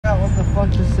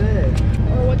fuck to say.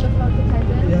 Or what the fuck to type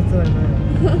in? Yeah, that's what I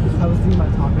meant. I was thinking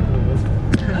about talking to the wizard.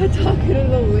 I'm talking to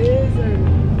the wizard.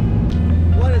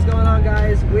 What is going on,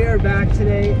 guys? We are back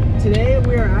today. Today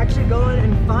we are actually going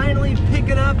and finally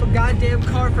picking up a goddamn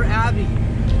car for Abby.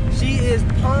 She is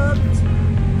pumped.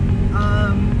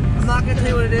 I'm not gonna tell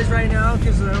you what it is right now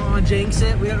because I don't want to jinx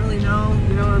it. We don't really know,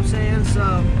 you know what I'm saying?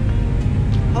 So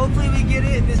hopefully we get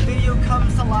it and this video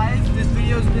comes to life. This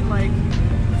video's been like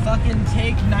fucking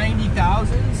take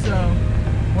 90,000, so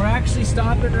we're actually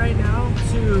stopping right now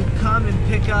to come and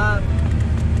pick up.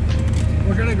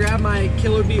 We're gonna grab my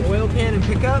Killer Bee oil pan and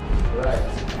pick up. Right.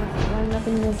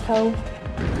 Nothing in this hoe.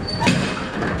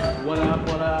 What up,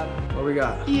 what up? What we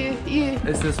got? Yeah.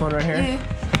 It's this one right here? Yeah.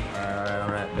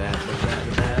 Alright, bad.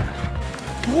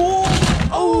 Whoa!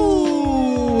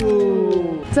 Oh!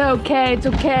 It's okay, it's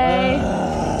okay.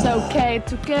 It's okay,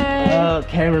 it's okay.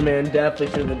 Cameraman definitely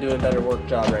should have been doing a better work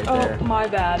job right there. Oh, my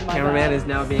bad, my Cameraman bad. is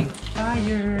now being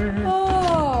fired.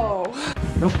 Oh.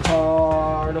 No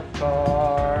car.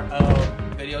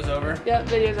 Oh, video's over? Yep,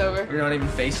 video's over. You're not even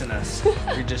facing us.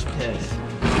 You're just pissed.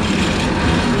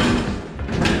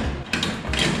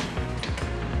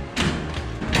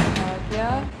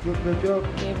 Yeah. Go.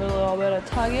 Gave it a little bit of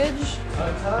tuggage. A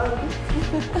tug.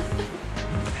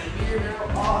 And we are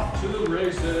now off to the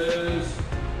races.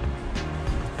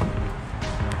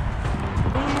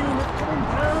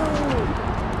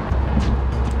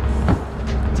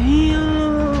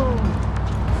 Damn!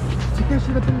 Take that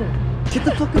shit up in there. Get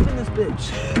the fuck up in this bitch.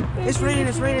 It's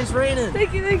raining.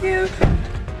 Thank you.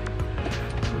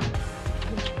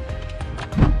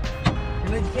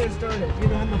 You can't start it. You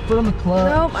don't have my foot on the clutch.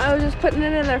 Nope, I was just putting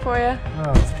it in there for you.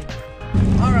 Oh.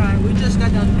 Alright, we just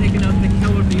got done picking up the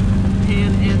Killer Bee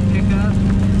pan and pickup.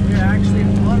 We're actually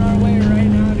on our way right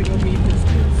now to go meet this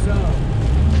dude. So,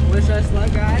 wish us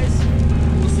luck, guys.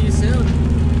 We'll see you soon.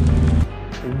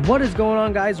 What is going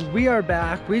on, guys? We are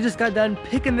back. We just got done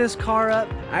picking this car up.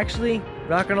 Actually,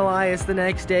 not gonna lie, it's the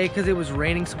next day because it was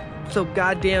raining so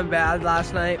goddamn bad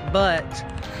last night, but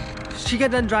she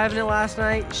got done driving it last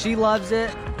night. She loves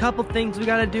it. Couple things we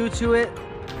gotta do to it.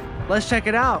 Let's check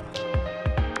it out.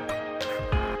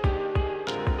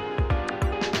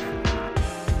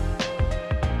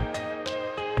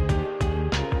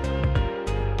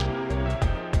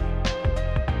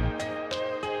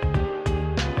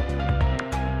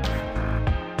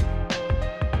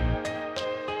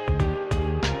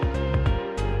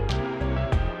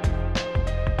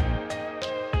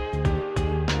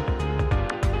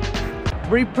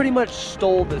 We pretty much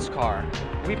stole this car.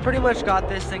 We pretty much got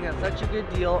this thing at such a good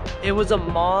deal. It was a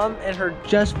mom and her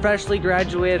just freshly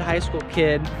graduated high school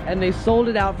kid, and they sold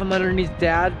it out from underneath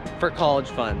dad for college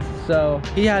funds. So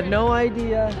he had no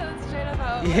idea. That's straight up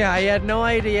out. Yeah, he had no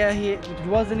idea. He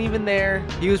wasn't even there.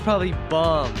 He was probably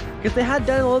bummed because they had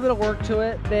done a little bit of work to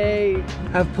it. They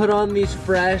have put on these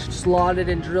fresh slotted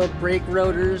and drilled brake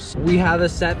rotors. We have a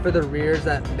set for the rears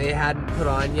that they hadn't put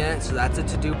on yet, so that's a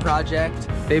to-do project.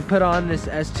 They put on this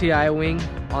STI wing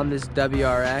on this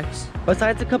WRX.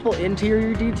 Besides a couple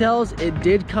interior details, it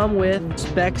did come with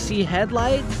Spec C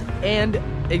headlights and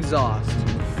exhaust.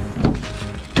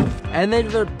 And they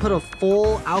put a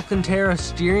full Alcantara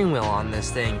steering wheel on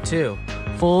this thing too.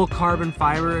 Full carbon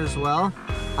fiber as well.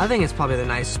 I think it's probably the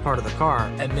nicest part of the car.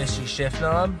 Emission shift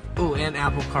knob. Ooh, and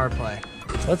Apple CarPlay.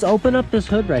 Let's open up this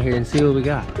hood right here and see what we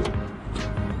got.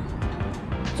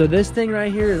 So this thing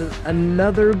right here is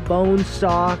another bone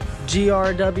stock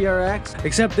GR WRX,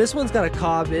 except this one's got a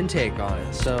Cobb intake on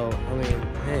it. So, I mean,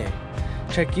 hey,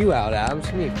 check you out, Adam. It's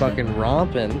gonna be fucking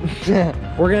romping.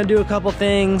 We're gonna do a couple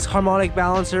things, harmonic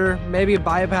balancer, maybe a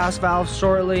bypass valve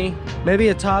shortly, maybe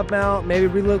a top mount, maybe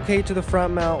relocate to the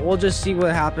front mount. We'll just see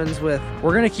what happens with.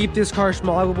 We're gonna keep this car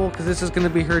schmoggable because this is gonna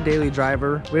be her daily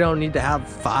driver. We don't need to have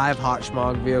 5 hot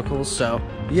schmog vehicles, so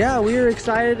yeah, we are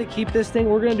excited to keep this thing.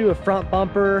 We're gonna do a front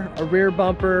bumper, a rear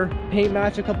bumper, paint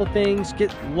match a couple things,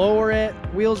 lower it,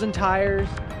 wheels and tires.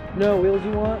 No wheels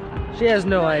you want? She has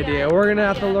no idea. We're gonna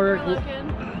have to lure.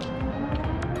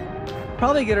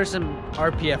 Probably get her some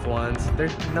RPF ones. They're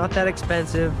not that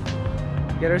expensive.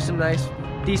 Get her some nice,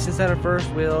 decent set of first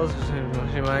wheels.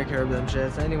 She might curb them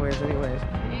shits. Anyways.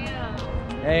 Yeah.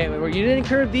 Hey, you didn't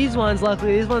curb these ones.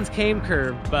 Luckily, these ones came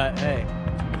curbed. But hey,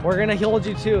 we're gonna hold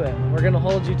you to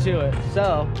it.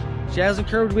 So, she hasn't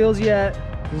curbed wheels yet.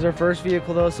 This is her first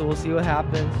vehicle though, so we'll see what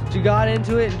happens. She got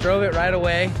into it and drove it right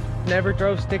away. Never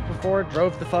drove stick before,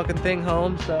 drove the fucking thing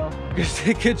home, so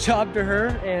good job to her.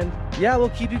 And yeah, we'll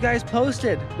keep you guys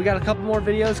posted. We got a couple more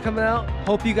videos coming out.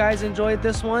 Hope you guys enjoyed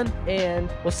this one, and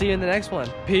we'll see you in the next one.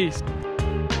 Peace.